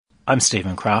I'm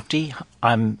Stephen Crafty.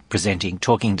 I'm presenting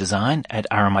Talking Design at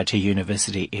RMIT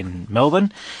University in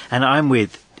Melbourne, and I'm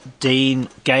with Dean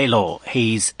Gaylor.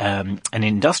 He's an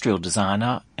industrial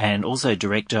designer and also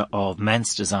director of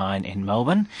Mance Design in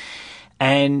Melbourne.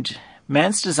 And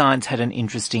Mance Design's had an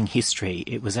interesting history.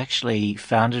 It was actually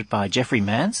founded by Geoffrey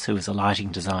Mance, who was a lighting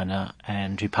designer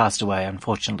and who passed away,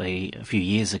 unfortunately, a few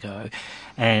years ago.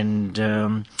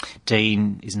 And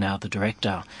Dean is now the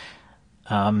director.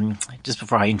 Just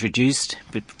before I introduced,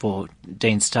 but before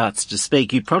Dean starts to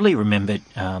speak, you probably remember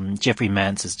Geoffrey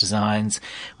Mance's designs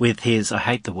with his, I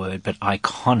hate the word, but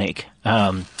iconic,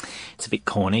 it's a bit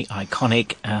corny,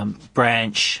 iconic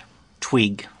branch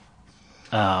twig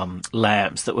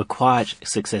lamps that were quite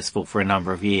successful for a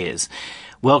number of years.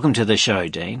 Welcome to the show,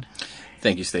 Dean.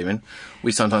 Thank you, Stephen.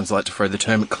 We sometimes like to throw the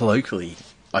term colloquially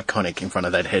iconic in front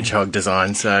of that hedgehog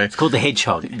design. So it's called the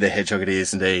hedgehog. The hedgehog it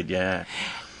is indeed, yeah.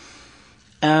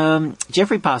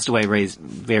 Geoffrey passed away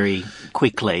very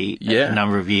quickly a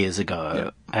number of years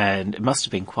ago, and it must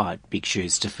have been quite big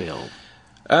shoes to fill.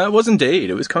 It was indeed.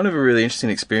 It was kind of a really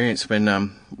interesting experience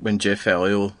when Jeff fell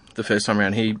ill the first time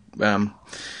around. He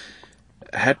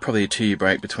had probably a 2-year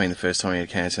break between the first time he had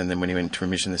cancer and then when he went into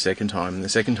remission the second time. And the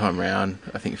second time round,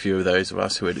 I think a few of those of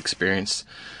us who had experienced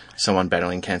someone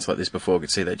battling cancer like this before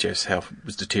could see that Jeff's health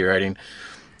was deteriorating.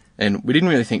 And we didn't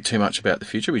really think too much about the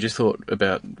future. We just thought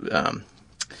about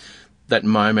that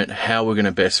moment, how we're going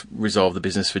to best resolve the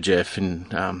business for Jeff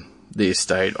and the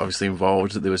estate obviously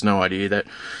involved. There was no idea that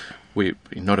we,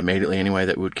 not immediately anyway,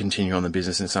 that we would continue on the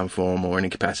business in some form or any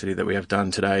capacity that we have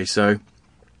done today. So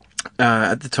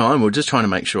at the time, we were just trying to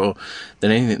make sure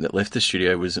that anything that left the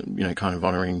studio was, kind of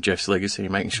honouring Jeff's legacy,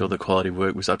 making sure the quality of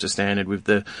work was up to standard with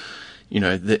the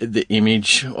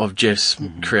image of Jeff's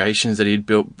creations that he'd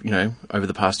built, over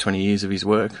the past 20 years of his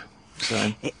work.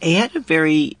 So he had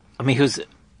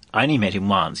I only met him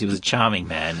once. He was a charming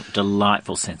man,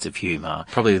 delightful sense of humour.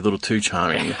 Probably a little too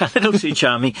charming. A little too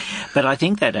charming. But I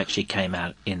think that actually came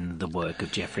out in the work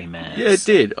of Geoffrey Mance. Yeah, it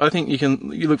did. I think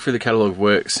you look through the catalogue of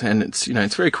works and it's,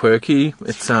 it's very quirky.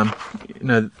 It's, there's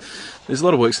a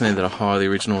lot of works in there that are highly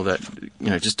original that,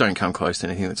 just don't come close to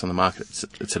anything that's on the market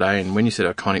today. And when you said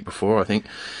iconic before, I think,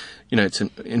 it's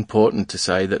important to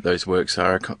say that those works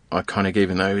are iconic,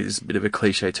 even though it's a bit of a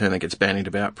cliche term that gets bandied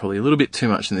about probably a little bit too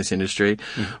much in this industry.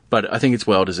 But I think it's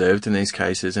well deserved in these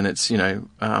cases. And it's,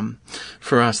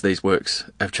 for us, these works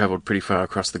have travelled pretty far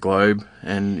across the globe.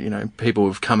 And, people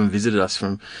have come and visited us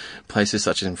from places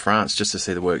such as in France just to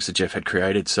see the works that Jeff had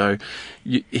created. So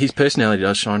his personality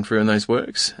does shine through in those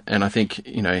works. And I think,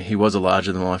 he was a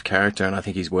larger-than-life character, and I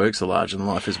think his works are larger than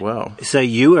life as well. So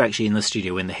you were actually in the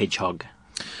studio when the hedgehog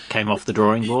came off the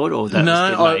drawing board, or that was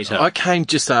a bit later? I came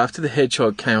just after the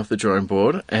hedgehog came off the drawing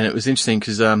board, and it was interesting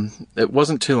because it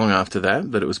wasn't too long after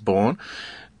that it was born.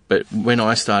 But when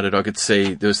I started, I could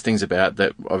see there was things about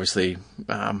that, obviously,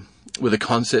 were the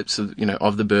concepts of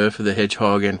of the birth of the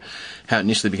hedgehog and how it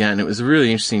initially began. It was a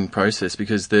really interesting process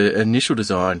because the initial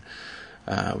design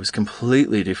was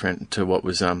completely different to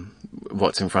what's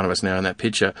in front of us now in that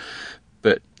picture,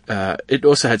 but it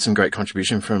also had some great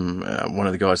contribution from one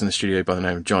of the guys in the studio by the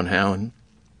name of John Howen,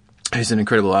 who's an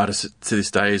incredible artist to this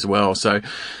day as well. So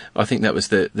I think that was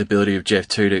the ability of Jeff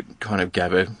too to kind of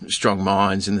gather strong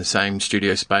minds in the same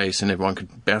studio space and everyone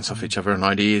could bounce off each other on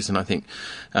ideas. And I think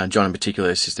John in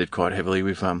particular assisted quite heavily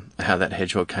with how that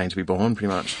hedgehog came to be born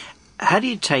pretty much. How do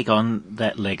you take on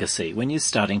that legacy when you're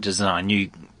starting to design new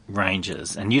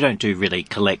ranges, and you don't do really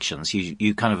collections,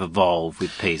 you kind of evolve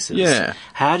with pieces? Yeah.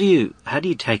 How do you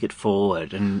take it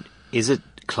forward, and is it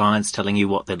clients telling you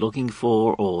what they're looking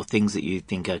for, or things that you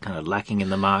think are kind of lacking in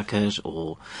the market,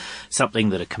 or something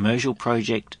that a commercial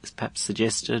project has perhaps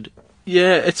suggested?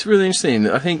 Yeah, it's really interesting.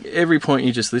 I think every point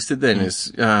you just listed then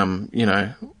is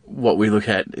what we look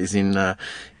at is in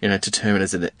determined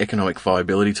as an economic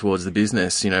viability towards the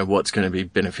business, what's going to be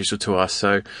beneficial to us.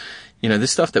 So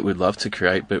there's stuff that we'd love to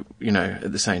create, but,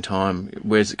 at the same time,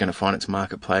 where's it going to find its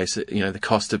marketplace? The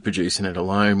cost of producing it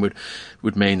alone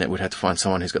would mean that we'd have to find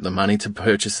someone who's got the money to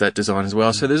purchase that design as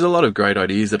well. So there's a lot of great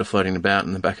ideas that are floating about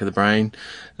in the back of the brain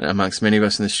amongst many of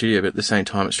us in the studio, but at the same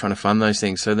time, it's trying to fund those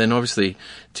things. So then obviously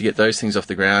to get those things off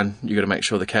the ground, you've got to make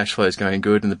sure the cash flow is going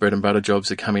good and the bread and butter jobs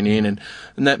are coming in. And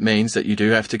that means that you do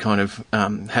have to kind of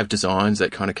have designs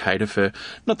that kind of cater for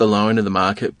not the low end of the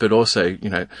market, but also,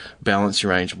 balance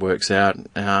your range of works out,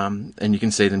 and you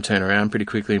can see them turn around pretty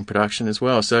quickly in production as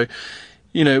well. So,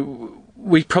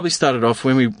 we probably started off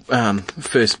when we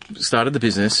first started the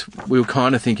business, we were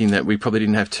kind of thinking that we probably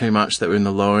didn't have too much that were in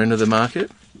the lower end of the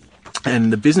market.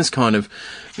 And the business kind of,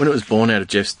 when it was born out of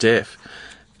Jeff's death,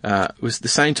 was the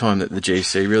same time that the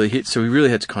GFC really hit. So we really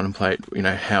had to contemplate,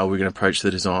 how we're going to approach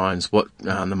the designs, what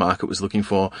the market was looking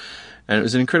for. And it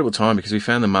was an incredible time because we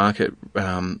found the market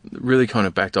really kind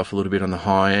of backed off a little bit on the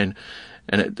high end,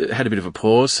 and it had a bit of a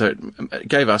pause. So it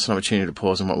gave us an opportunity to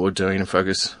pause on what we were doing and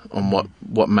focus on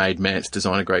what made Mance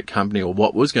Design a great company, or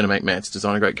what was going to make Mance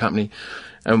Design a great company.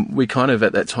 And we kind of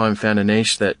at that time found a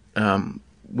niche that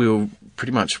we were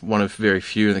pretty much one of very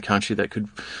few in the country that could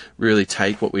really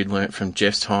take what we'd learnt from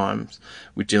Jeff's times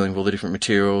with dealing with all the different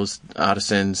materials,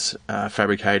 artisans,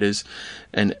 fabricators,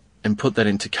 and put that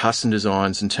into custom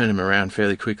designs and turn them around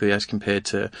fairly quickly as compared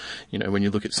to, when you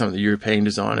look at some of the European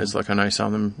designers, like I know some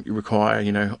of them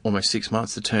require, almost 6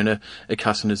 months to turn a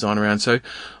custom design around. So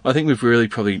I think we've really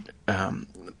probably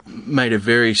made a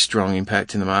very strong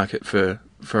impact in the market for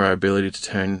our ability to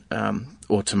turn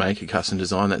or to make a custom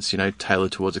design that's,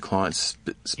 tailored towards a client's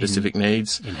specific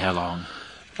needs. In how long?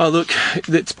 Oh, look,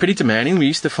 it's pretty demanding. We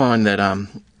used to find that,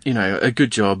 a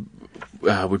good job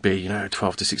would be,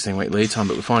 12 to 16 week lead time,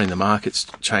 but we're finding the market's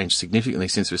changed significantly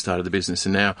since we started the business.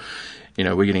 And now,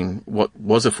 we're getting what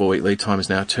was a 4 week lead time is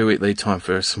now a 2 week lead time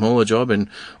for a smaller job, and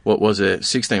what was a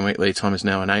 16 week lead time is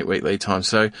now an 8 week lead time.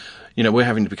 So, we're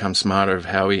having to become smarter of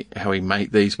how we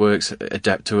make these works,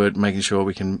 adapt to it, making sure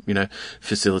we can,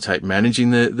 facilitate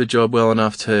managing the job well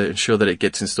enough to ensure that it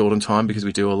gets installed in time, because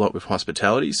we do a lot with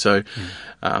hospitality. So,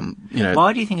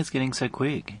 Why do you think it's getting so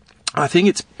quick? I think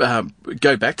it's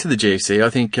go back to the GFC. I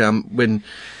think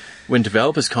when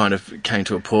developers kind of came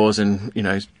to a pause, and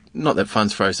not that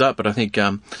funds froze up, but I think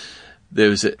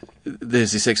there's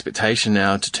this expectation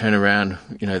now to turn around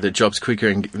the jobs quicker,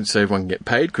 and so everyone can get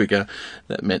paid quicker.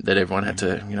 That meant that everyone had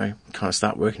to kind of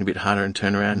start working a bit harder and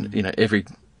turn around.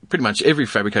 Pretty much every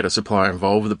fabricator supplier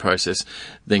involved with the process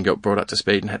then got brought up to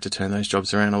speed and had to turn those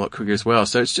jobs around a lot quicker as well.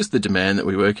 So it's just the demand that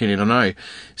we work in. And I know,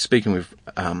 speaking with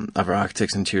other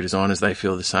architects and interior designers, they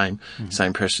feel the same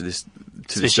pressure to this day.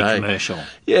 Especially commercial.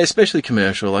 Yeah, especially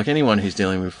commercial. Like anyone who's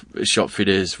dealing with shop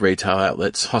fitters, retail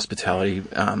outlets, hospitality,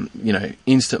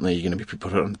 instantly you're going to be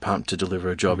put on the pump to deliver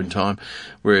a job in time.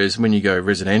 Whereas when you go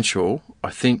residential,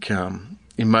 I think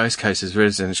in most cases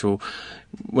residential,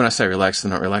 when I say relaxed, they're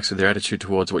not relaxed with their attitude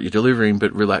towards what you're delivering,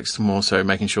 but relaxed more so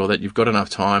making sure that you've got enough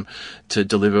time to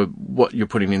deliver what you're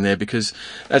putting in there. Because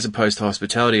as opposed to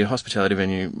hospitality, a hospitality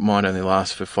venue might only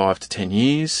last for 5 to 10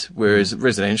 years, whereas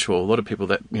residential, a lot of people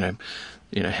that,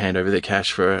 hand over their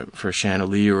cash for a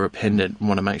chandelier or a pendant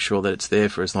want to make sure that it's there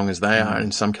for as long as they are. And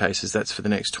in some cases, that's for the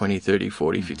next 20, 30,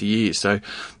 40, 50 years. So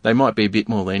they might be a bit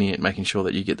more lenient, making sure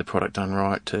that you get the product done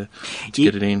right to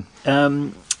get it in.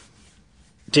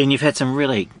 Dean, you've had some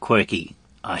really quirky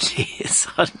ideas.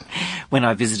 When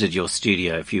I visited your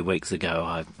studio a few weeks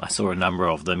ago, I saw a number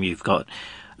of them. You've got,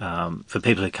 for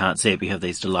people who can't see it, you have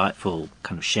these delightful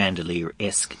kind of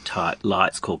chandelier-esque type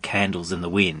lights called candles in the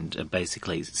wind,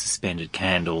 basically suspended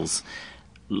candles.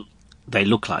 They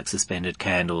look like suspended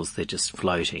candles, they're just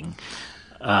floating.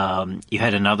 You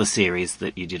had another series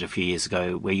that you did a few years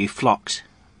ago where you flocked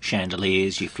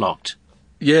chandeliers, you flocked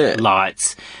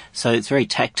lights, so it's very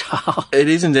tactile. It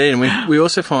is indeed, and we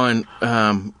also find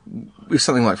with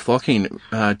something like flocking,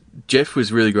 Jeff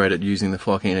was really great at using the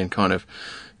flocking and kind of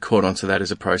caught onto that as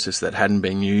a process that hadn't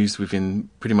been used within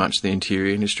pretty much the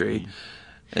interior industry.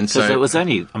 And so it was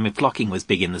flocking was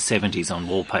big in the 70s on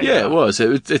wallpaper. Yeah, it was.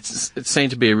 It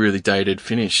seemed to be a really dated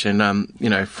finish, and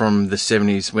from the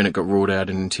 70s when it got ruled out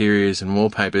in interiors and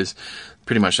wallpapers,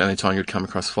 pretty much the only time you'd come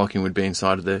across flocking would be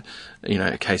inside of the,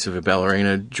 a case of a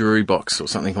ballerina jewelry box or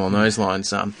something along those lines.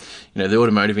 The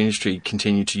automotive industry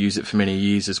continued to use it for many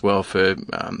years as well for,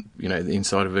 the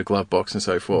inside of a glove box and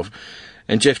so forth.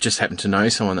 And Jeff just happened to know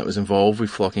someone that was involved with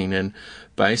flocking and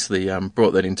basically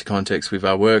brought that into context with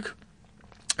our work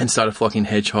and started flocking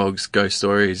hedgehogs, ghost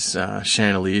stories,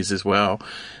 chandeliers as well.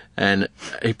 And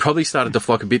he probably started to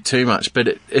flock a bit too much, but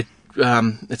it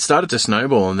started to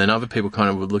snowball, and then other people kind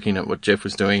of were looking at what Jeff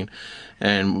was doing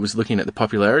and was looking at the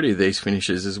popularity of these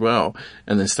finishes as well,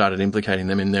 and then started implicating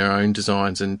them in their own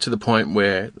designs, and to the point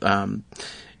where,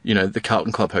 the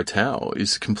Carlton Club Hotel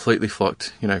is completely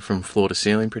flocked, from floor to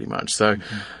ceiling pretty much. So,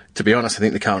 to be honest, I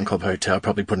think the Carlton Club Hotel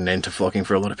probably put an end to flocking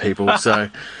for a lot of people. So,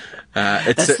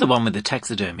 that's the one with the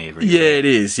taxidermy everywhere. Yeah, it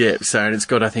is, yeah. So, and it's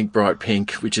got, I think, bright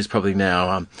pink, which is probably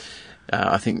now,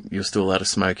 I think you're still allowed to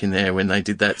smoke in there when they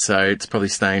did that, so it's probably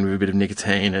stained with a bit of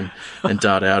nicotine and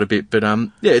died out a bit. But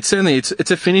yeah, it's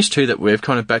a finish too that we've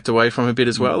kind of backed away from a bit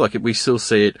as well. Like we still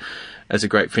see it as a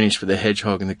great finish for the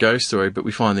hedgehog and the ghost story, but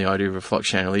we find the idea of a flock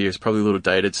chandelier is probably a little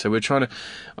dated. So we're trying to,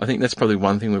 I think that's probably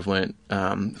one thing we've learnt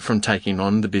from taking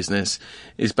on the business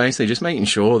is basically just making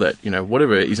sure that, you know,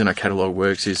 whatever is in our catalogue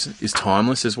works is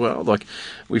timeless as well. Like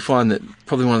we find that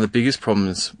probably one of the biggest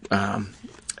problems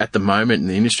at the moment in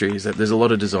the industry is that there's a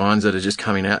lot of designs that are just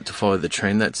coming out to follow the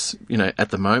trend that's, you know,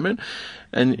 at the moment.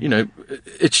 And, you know,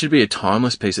 it should be a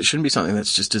timeless piece. It shouldn't be something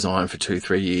that's just designed for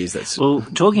 2-3 years. Well,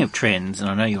 talking of trends, and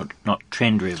I know you're not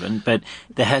trend-driven, but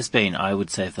there has been, I would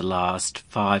say, for the last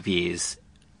 5 years,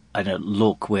 a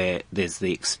look where there's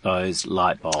the exposed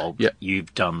light bulb. Yep.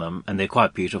 You've done them, and they're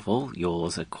quite beautiful.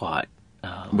 Yours are quite...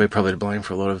 We're probably to blame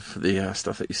for a lot of the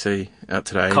stuff that you see out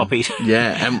today. Copied.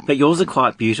 Yeah. But yours are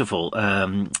quite beautiful.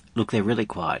 Look, they're really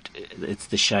quite... It's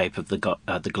the shape of the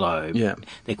globe. Yeah.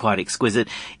 They're quite exquisite.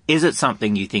 Is it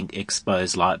something you think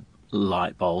exposed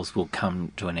light bulbs will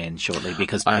come to an end shortly?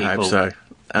 Because people... I hope so.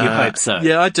 You hope so?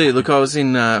 Yeah, I do. Look, I was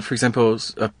in, for example,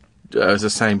 as I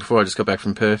was saying before, I just got back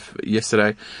from Perth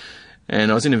yesterday, and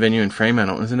I was in a venue in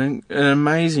Fremantle. It was an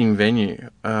amazing venue.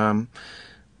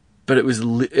 But it was,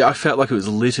 I felt like it was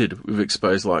littered with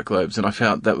exposed light globes, and I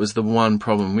felt that was the one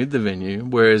problem with the venue,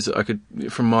 whereas I could,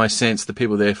 from my sense, the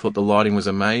people there thought the lighting was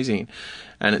amazing.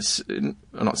 And I'm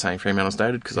not saying Fremantle's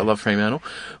dated, because I love Fremantle,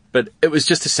 but it was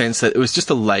just a sense that it was just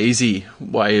a lazy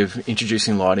way of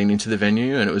introducing lighting into the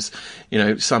venue, and it was, you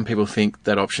know, some people think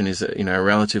that option is a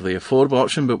relatively affordable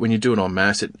option, but when you do it en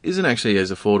masse, it isn't actually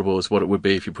as affordable as what it would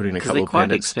be if you put in a couple of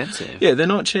pendants. They're quite expensive. Yeah, they're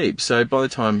not cheap. So by the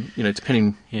time, you know,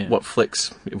 depending what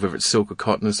flex, whether it's silk or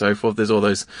cotton and so forth, there's all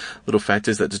those little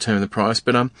factors that determine the price.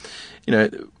 But you know,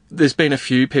 there's been a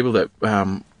few people that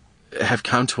have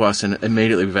come to us and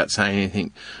immediately, without saying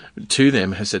anything to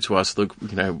them, have said to us, look,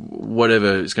 you know,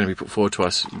 whatever is going to be put forward to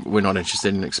us, we're not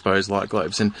interested in exposed light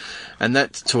globes. And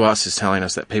that to us is telling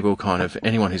us that people kind of,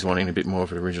 anyone who's wanting a bit more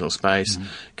of an original space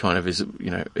kind of is,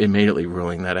 you know, immediately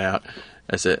ruling that out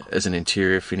as an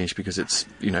interior finish, because it's,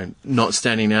 you know, not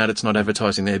standing out, it's not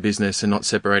advertising their business and not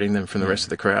separating them from the rest of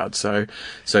the crowd. So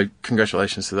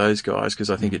congratulations to those guys, because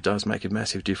I think it does make a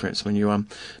massive difference when you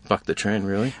buck the trend,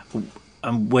 really.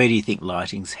 Where do you think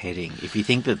lighting's heading? If you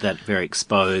think that very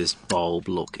exposed bulb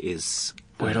look is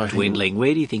dwindling,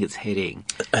 where do you think it's heading?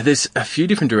 There's a few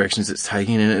different directions it's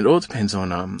taking, and it all depends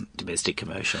on domestic,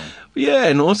 commercial. Yeah,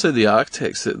 and also the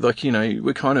architects. That, like, you know,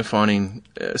 we're kind of finding,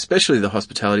 especially the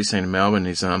hospitality scene in Melbourne,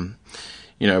 is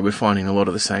you know, we're finding a lot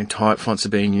of the same type fonts are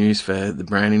being used for the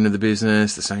branding of the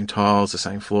business, the same tiles, the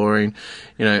same flooring,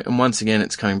 you know, and once again,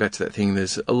 it's coming back to that thing.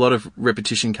 There's a lot of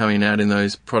repetition coming out in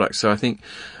those products. So I think,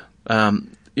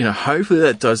 you know, hopefully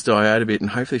that does die out a bit, and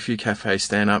hopefully a few cafes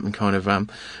stand up and kind of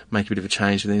make a bit of a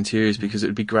change with the interiors, because it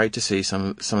would be great to see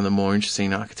some of the more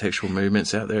interesting architectural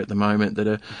movements out there at the moment that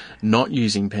are not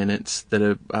using pendants, that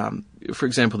are, for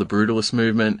example, the brutalist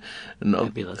movement.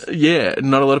 Fabulous. Yeah,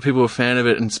 not a lot of people are a fan of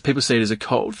it, and people see it as a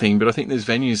cult thing, but I think there's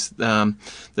venues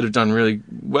that have done really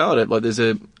well at it. Like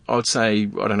I would say,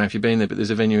 I don't know if you've been there, but there's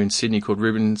a venue in Sydney called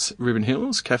Ribbon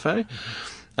Hills Cafe.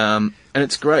 And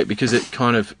it's great because it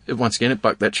kind of, once again, it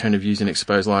bucked that trend of using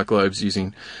exposed light globes,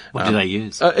 using... What do they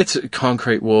use? It's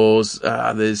concrete walls.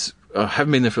 I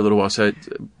haven't been there for a little while, so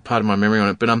part of my memory on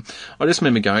it. But I just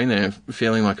remember going there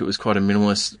feeling like it was quite a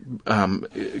minimalist,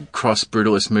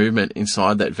 cross-brutalist movement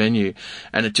inside that venue.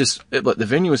 And like the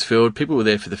venue was filled, people were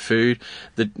there for the food,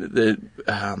 the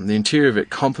interior of it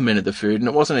complemented the food, and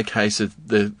it wasn't a case of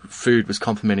the food was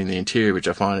complementing the interior, which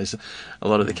I find is a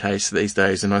lot of the case these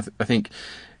days. And I think,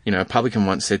 you know, a publican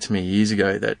once said to me years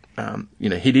ago that, you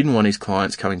know, he didn't want his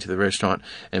clients coming to the restaurant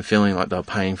and feeling like they were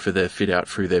paying for their fit out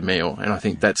through their meal. And I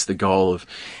think that's the goal of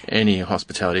any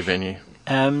hospitality venue.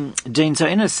 Dean, so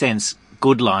in a sense,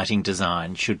 good lighting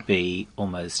design should be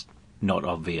almost not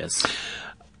obvious.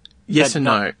 Yes and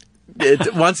no.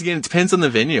 Once again, it depends on the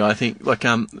venue. I think, like,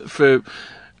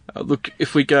 look,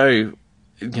 if we go,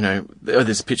 you know,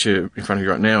 there's a picture in front of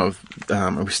you right now of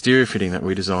a wisteria fitting that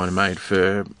we designed and made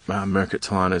for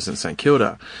Murcutt Liners in St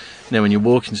Kilda. Now, when you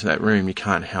walk into that room, you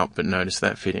can't help but notice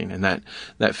that fitting, and that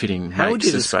fitting How would makes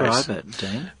you the describe space. it,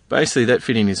 Dean? basically that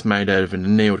fitting is made out of an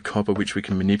annealed copper, which we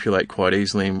can manipulate quite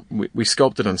easily, and we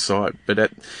sculpt it on site.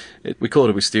 But we call it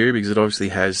a wisteria because it obviously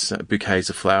has bouquets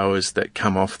of flowers that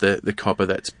come off the copper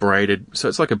that's braided. So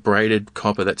it's like a braided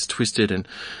copper that's twisted and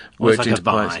worked like into a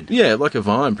place. vine. Yeah, like a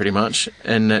vine, pretty much.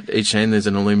 And at each end there's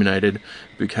an illuminated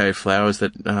bouquet of flowers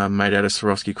that are made out of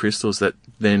Swarovski crystals that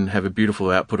then have a beautiful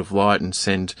output of light and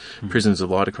send prisms of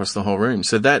light across the whole room.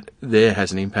 So that there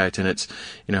has an impact, and it's,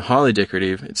 you know, highly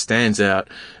decorative. It stands out.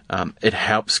 It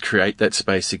helps create that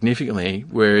space significantly.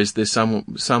 Whereas there's some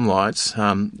lights,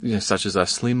 you know, such as our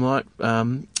slim light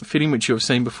fitting, which you've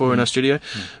seen before in our studio,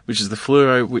 which is the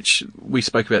fluoro, which we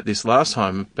spoke about this last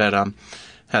time about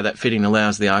how that fitting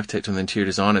allows the architect and the interior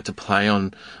designer to play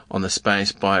on the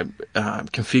space by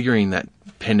configuring that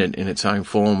pendant in its own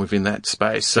form within that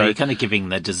space. So you're kind of giving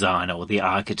the designer or the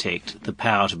architect the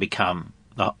power to become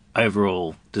the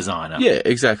overall designer. Yeah,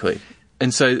 exactly.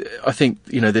 And so I think,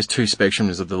 you know, there's two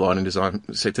spectrums of the lighting design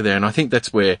sector there, and I think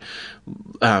that's where,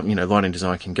 you know, lighting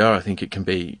design can go. I think it can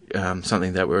be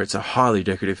something that where it's a highly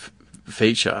decorative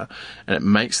feature, and it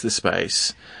makes the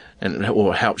space,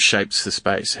 or helps shapes the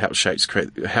space, helps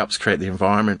create the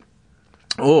environment.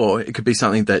 Or it could be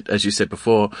something that, as you said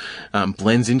before,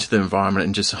 blends into the environment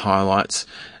and just highlights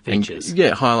features.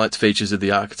 Highlights features of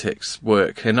the architect's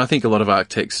work. And I think a lot of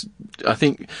architects, I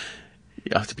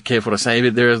have to be careful what I say,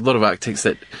 but there are a lot of architects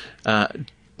that... you don't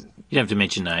have to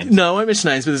mention names. No, I won't mention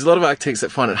names, but there's a lot of architects that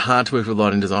find it hard to work with a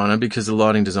lighting designer because the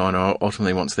lighting designer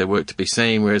ultimately wants their work to be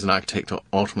seen, whereas an architect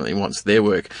ultimately wants their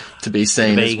work to be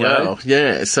seen as well.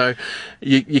 Yeah, so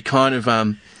you kind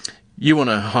of... you want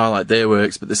to highlight their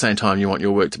works, but at the same time you want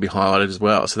your work to be highlighted as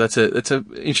well. So that's a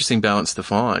interesting balance to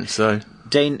find. So,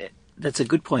 Dean, that's a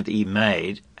good point that you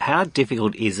made. How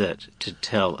difficult is it to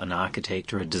tell an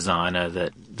architect or a designer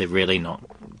that they're really not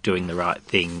doing the right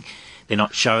thing? They're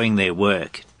not showing their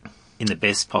work in the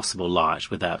best possible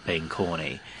light without being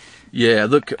corny. Yeah,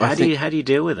 look, how do you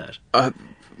deal with it?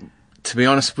 To be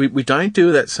honest, we don't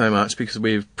do that so much because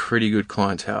we have pretty good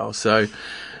clientele. So.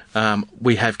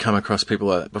 We have come across people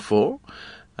like that before.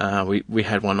 We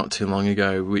had one not too long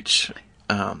ago, which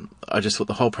I just thought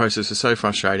the whole process was so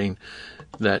frustrating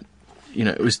that, you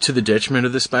know, it was to the detriment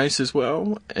of the space as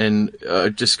well. And I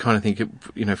just kind of think,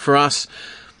 you know, for us,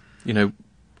 you know,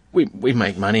 we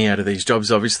make money out of these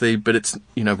jobs, obviously, but it's,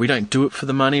 you know, we don't do it for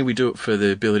the money. We do it for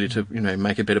the ability to, you know,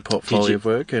 make a better portfolio of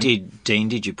work. And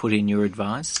did you put in your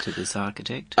advice to this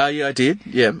architect? Yeah, I did.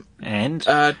 Yeah. And?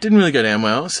 Didn't really go down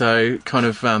well. So kind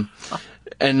of,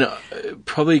 and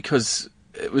probably because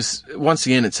it was, once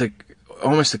again, it's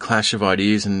almost a clash of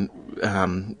ideas and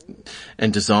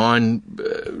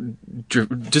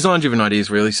design-driven ideas,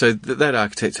 really. So that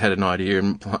architect had an idea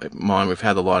in mind with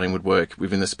how the lighting would work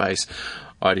within the space.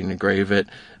 I didn't agree with it.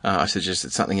 I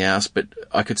suggested something else, but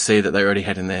I could see that they already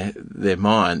had in their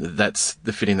mind that that's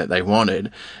the fitting that they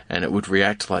wanted, and it would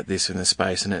react like this in the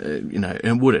space, and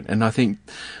it wouldn't. And I think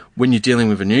when you're dealing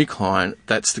with a new client,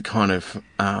 that's the kind of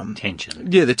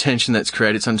tension. Yeah, the tension that's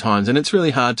created sometimes, and it's really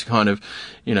hard to kind of,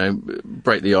 you know,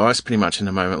 break the ice pretty much in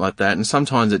a moment like that. And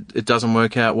sometimes it doesn't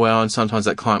work out well, and sometimes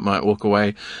that client might walk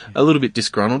away a little bit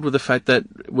disgruntled with the fact that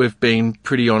we've been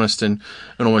pretty honest and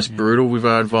almost brutal with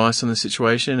our advice on the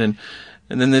situation.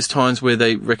 And then there's times where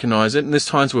they recognise it, and there's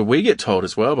times where we get told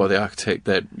as well by the architect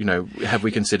that, you know, have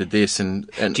we considered this? And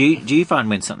do you find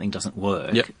when something doesn't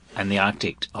work, yep. and the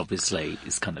architect obviously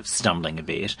is kind of stumbling a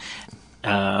bit,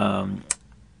 that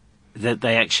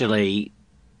they actually,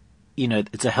 you know,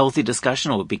 it's a healthy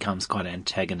discussion, or it becomes quite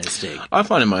antagonistic? I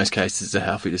find in most cases it's a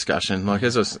healthy discussion. Like,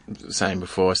 as I was saying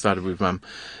before, I started with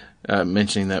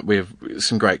mentioning that we have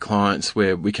some great clients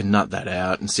where we can nut that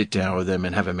out and sit down with them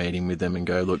and have a meeting with them and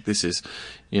go, look, this is,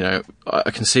 you know,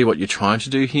 I can see what you're trying to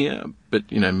do here, but,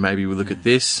 you know, maybe we look at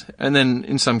this. And then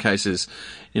in some cases,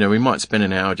 you know, we might spend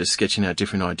an hour just sketching out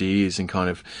different ideas and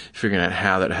kind of figuring out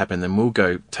how that happened. Then we'll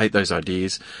go take those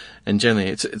ideas, and generally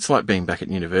it's like being back at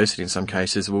university in some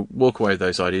cases. We'll walk away with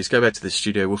those ideas, go back to the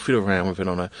studio, we'll fiddle around with it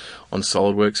on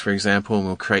SolidWorks, for example, and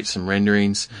we'll create some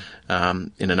renderings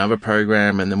in another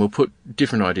program, and then we'll put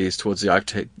different ideas towards the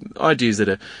architect, ideas that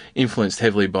are influenced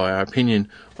heavily by our opinion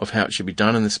of how it should be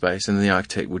done in the space, and then the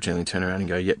architect will generally turn around and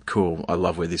go, yep, cool, I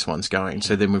love where this one's going.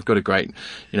 So then we've got a great,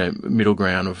 you know, middle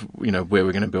ground of, you know, where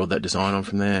we're going to build that design on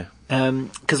from there.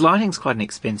 Because lighting's quite an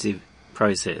expensive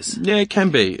process. Yeah, it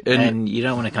can be. And you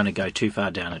don't want to kind of go too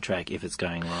far down a track if it's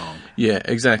going wrong. Yeah,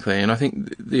 exactly. And I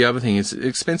think the other thing is it's an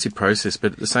expensive process,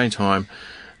 but at the same time,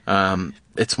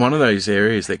 it's one of those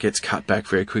areas that gets cut back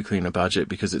very quickly in a budget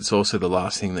because it's also the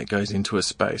last thing that goes into a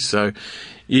space. So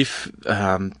if,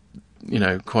 you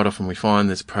know, quite often we find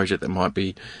there's a project that might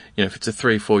be, you know, if it's a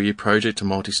 3-4 year project, a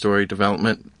multi-story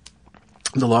development,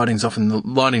 the lighting's often the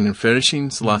lighting and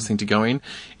furnishing's the last thing to go in.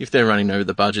 If they're running over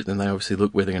the budget, then they obviously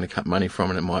look where they're going to cut money from,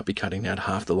 and it might be cutting out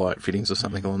half the light fittings or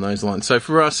something along those lines. So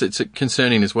for us, it's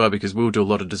concerning as well, because we'll do a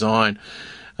lot of design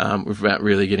without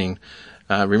really getting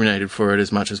remunerated for it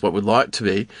as much as what we'd like to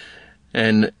be.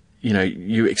 And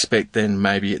you expect then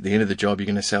maybe at the end of the job you're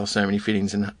going to sell so many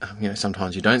fittings, and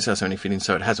sometimes you don't sell so many fittings,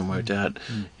 so it hasn't worked out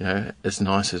as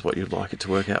nice as what you'd like it to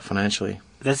work out financially.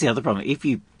 That's the other problem. If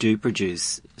you do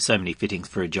produce so many fittings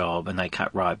for a job and they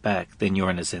cut right back, then you're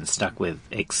in a sense stuck with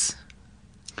X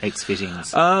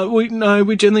fittings.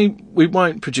 We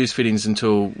won't produce fittings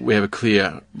until we have a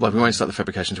clear, we won't start the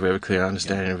fabrication until we have a clear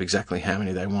understanding of exactly how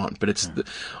many they want. But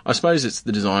I suppose it's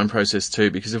the design process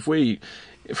too, because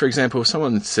for example, if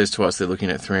someone says to us they're looking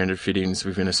at 300 fittings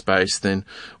within a space, then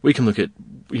we can look at,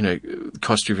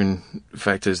 cost-driven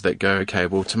factors that go, okay,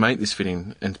 well, to make this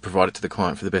fitting and provide it to the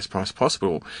client for the best price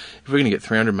possible, if we're going to get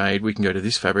 300 made, we can go to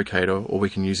this fabricator, or we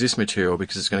can use this material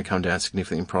because it's going to come down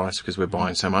significantly in price because we're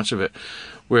buying so much of it.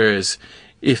 Whereas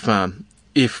if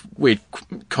we'd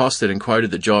costed and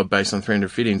quoted the job based on 300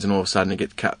 fittings and all of a sudden it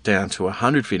gets cut down to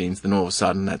 100 fittings, then all of a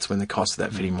sudden that's when the cost of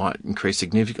that fitting might increase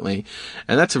significantly.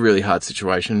 And that's a really hard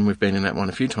situation. We've been in that one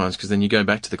a few times, because then you go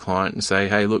back to the client and say,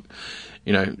 hey, look,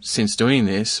 since doing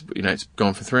this, it's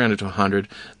gone from 300 to 100.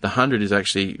 The 100 is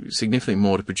actually significantly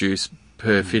more to produce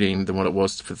per fitting than what it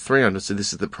was for 300, so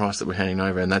this is the price that we're handing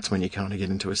over, and that's when you kind of get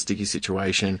into a sticky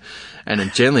situation. And then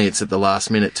generally it's at the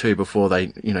last minute too, before they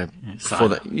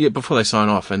before they sign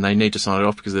off, and they need to sign it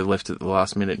off because they're left at the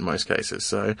last minute in most cases.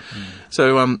 So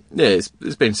there's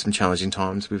been some challenging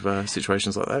times with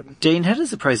situations like that. Dean, how does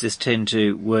the process tend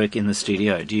to work in the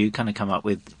studio? Do you kind of come up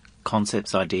with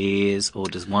concepts, ideas, or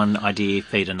does one idea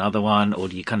feed another one, or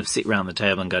do you kind of sit around the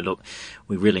table and go, look,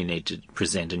 we really need to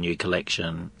present a new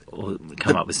collection or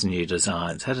come up with some new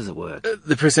designs? How does it work?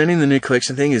 The presenting the new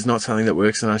collection thing is not something that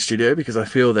works in our studio, because I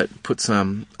feel that puts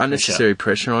unnecessary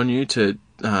pressure on you to,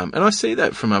 and I see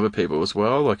that from other people as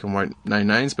well. Like, I won't name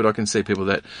names, but I can see people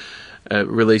that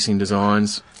releasing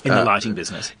designs in the lighting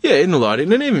business. Yeah, in the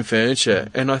lighting and even furniture.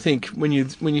 And I think when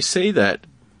you see that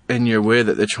and you're aware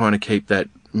that they're trying to keep that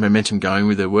momentum going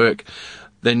with their work,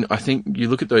 then I think you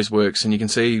look at those works and you can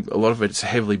see a lot of it's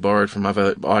heavily borrowed from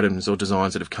other items or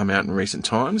designs that have come out in recent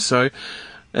times. So,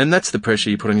 and that's the pressure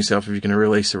you put on yourself if you're going to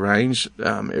release a range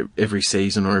every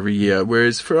season or every year.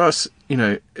 Whereas for us,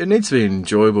 it needs to be an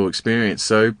enjoyable experience.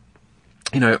 So,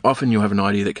 often you'll have an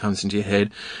idea that comes into your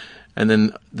head, and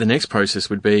then the next process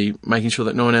would be making sure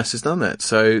that no one else has done that.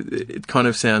 So it kind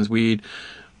of sounds weird.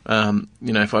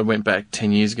 If I went back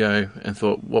 10 years ago and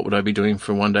thought, what would I be doing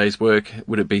for one day's work?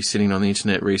 Would it be sitting on the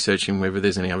internet researching whether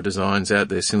there's any other designs out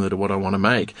there similar to what I want to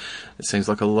make? It seems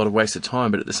like a lot of waste of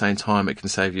time, but at the same time, it can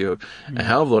save you a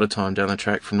hell of a lot of time down the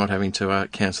track from not having to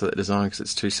cancel that design because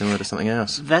it's too similar to something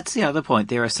else. That's the other point.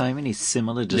 There are so many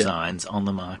similar designs on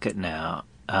the market now.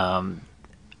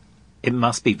 It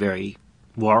must be very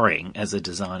worrying as a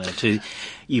designer to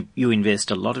you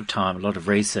invest a lot of time, a lot of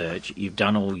research, you've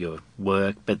done all your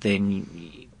work, but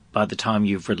then by the time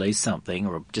you've released something,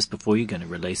 or just before you're going to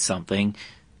release something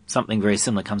very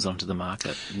similar comes onto the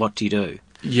market. What do you do?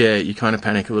 Yeah, you kind of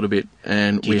panic a little bit.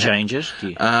 And do you change it?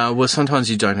 Well,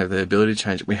 sometimes you don't have the ability to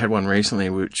change it. We had one recently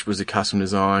which was a custom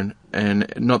design,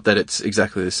 and not that it's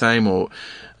exactly the same, or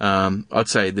I'd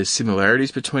say there's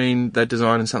similarities between that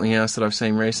design and something else that I've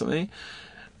seen recently.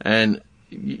 And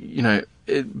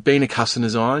it being a custom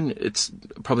design, it's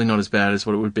probably not as bad as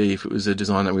what it would be if it was a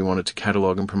design that we wanted to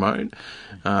catalogue and promote.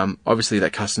 Obviously,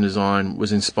 that custom design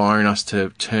was inspiring us to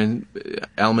turn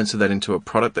elements of that into a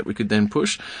product that we could then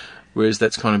push, whereas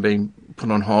that's kind of been put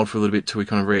on hold for a little bit till we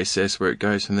kind of reassess where it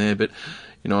goes from there. But,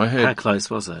 I heard... How close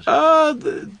was it?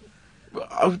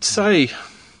 I would say,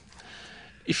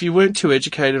 if you weren't too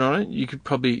educated on it, you could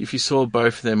probably, if you saw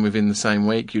both of them within the same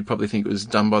week, you'd probably think it was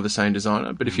done by the same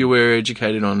designer. But if you were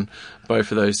educated on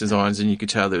both of those designs, then you could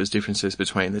tell there was differences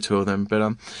between the two of them.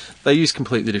 But they used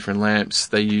completely different lamps.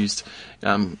 They used,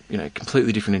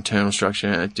 completely different internal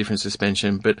structure, different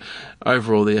suspension. But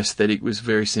overall, the aesthetic was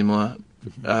very similar.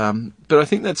 But I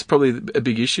think that's probably a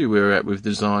big issue where we're at with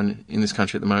design in this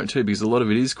country at the moment too, because a lot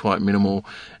of it is quite minimal,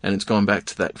 and it's gone back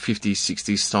to that 50s,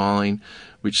 60s styling,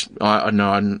 which I don't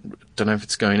know if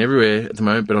it's going everywhere at the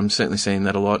moment, but I'm certainly seeing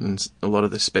that a lot, and a lot of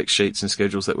the spec sheets and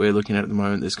schedules that we're looking at the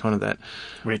moment, there's kind of that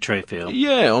retro feel.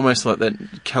 Yeah, almost like that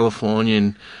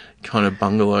Californian kind of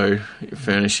bungalow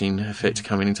furnishing effect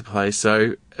coming into play.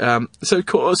 So of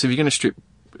course, if you're going to strip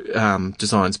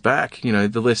designs back, the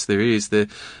less there is, the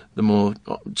more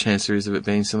chance there is of it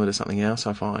being similar to something else,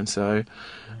 I find. So,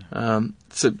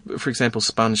 for example,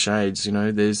 spun shades,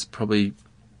 there's probably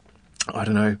I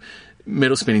don't know,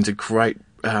 metal spinning's a great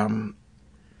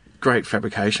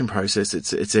fabrication process.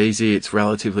 It's easy, it's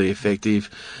relatively effective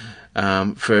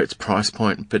for its price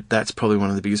point, but that's probably one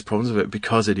of the biggest problems of it,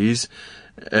 because it is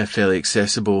a fairly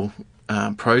accessible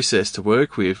process to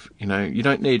work with. You know, you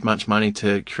don't need much money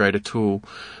to create a tool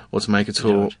or to make a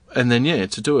tool, and then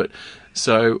to do it.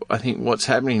 So I think what's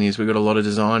happening is we've got a lot of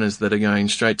designers that are going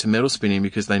straight to metal spinning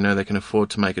because they know they can afford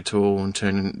to make a tool and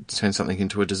turn something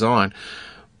into a design.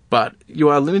 But you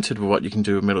are limited with what you can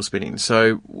do with metal spinning.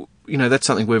 So, you know, that's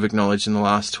something we've acknowledged in the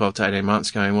last 12 to 18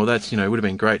 months, going, well, that's, you know, it would have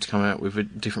been great to come out with a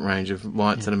different range of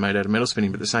lights that are made out of metal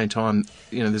spinning. But at the same time,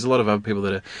 you know, there's a lot of other people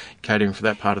that are catering for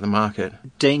that part of the market.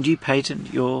 Dean, do you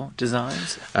patent your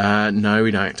designs? No,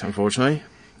 we don't, unfortunately.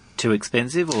 Too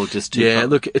expensive or just too... Yeah,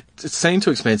 look, it seemed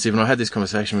too expensive. And I had this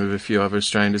conversation with a few other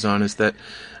Australian designers that...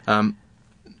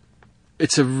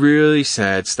 it's a really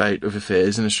sad state of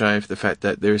affairs in Australia for the fact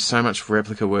that there is so much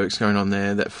replica works going on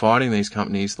there that fighting these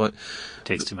companies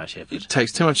takes too much effort. It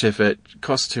takes too much effort,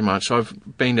 costs too much. I've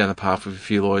been down the path with a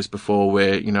few lawyers before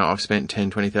where, you know, I've spent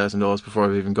 $10,000-$20,000 before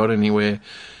I've even got anywhere.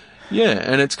 Yeah,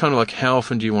 and it's kind of like, how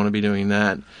often do you want to be doing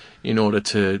that in order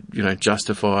to, you know,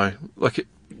 justify... Like,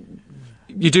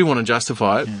 you do want to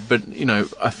justify it, but, you know,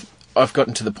 I've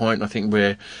gotten to the point, I think,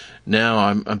 where now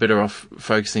I'm better off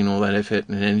focusing all that effort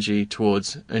and energy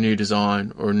towards a new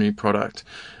design or a new product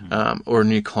or a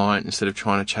new client instead of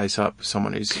trying to chase up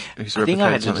someone who's replicated. I think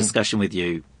I had a discussion with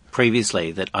you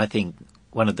previously that I think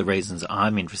one of the reasons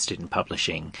I'm interested in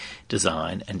publishing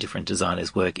design and different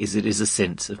designers' work is it is a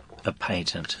sense of a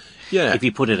patent. Yeah. If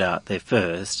you put it out there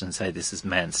first and say this is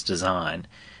Mance design,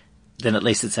 then at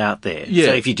least it's out there. Yeah.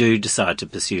 So if you do decide to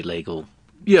pursue legal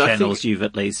channels,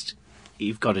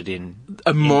 you've got it in...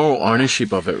 A moral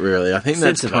ownership of it, really. I think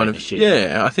that's kind of...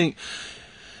 Yeah, I think...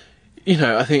 You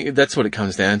know, I think that's what it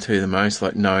comes down to the most,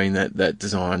 like knowing that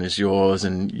design is yours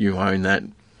and you own that,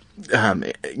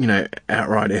 you know,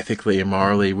 outright ethically and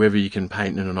morally. Whether you can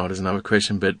patent it or not is another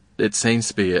question, but it seems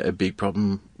to be a big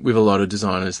problem with a lot of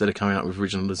designers that are coming up with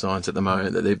original designs at the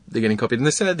moment, that they're getting copied. And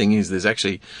the sad thing is there's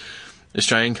actually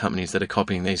Australian companies that are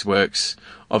copying these works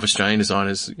of Australian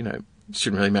designers. You know, it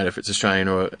shouldn't really matter if it's Australian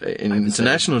or an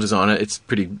international designer. It's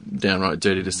pretty downright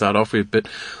dirty to start off with. But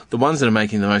the ones that are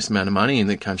making the most amount of money in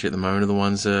the country at the moment are the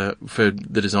ones for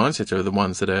the design sector, are the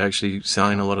ones that are actually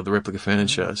selling a lot of the replica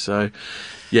furniture. So,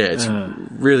 yeah, it's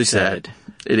really sad.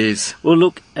 It is. Well,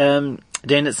 look, Dan,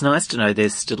 it's nice to know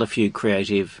there's still a few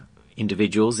creative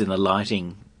individuals in the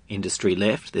lighting industry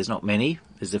left. There's not many.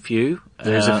 There's a few.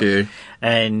 There's a few.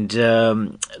 And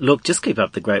look, just keep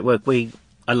up the great work.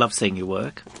 I love seeing your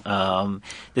work.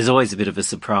 There's always a bit of a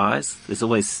surprise. There's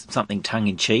always something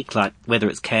tongue-in-cheek, like whether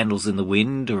it's candles in the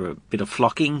wind or a bit of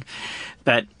flocking.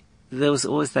 But there was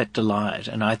always that delight.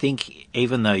 And I think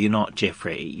even though you're not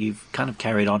Jeffrey, you've kind of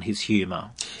carried on his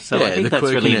humour. So yeah, I think the that's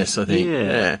really... I think.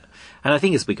 Yeah. And I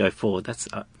think as we go forward, that's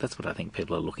what I think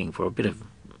people are looking for, a bit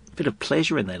of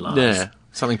pleasure in their lives. Yeah,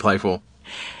 something playful.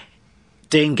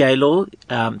 Dean Gaylor,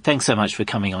 thanks so much for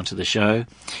coming onto the show.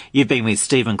 You've been with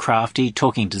Stephen Crafty,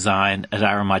 talking design at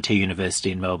RMIT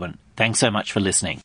University in Melbourne. Thanks so much for listening.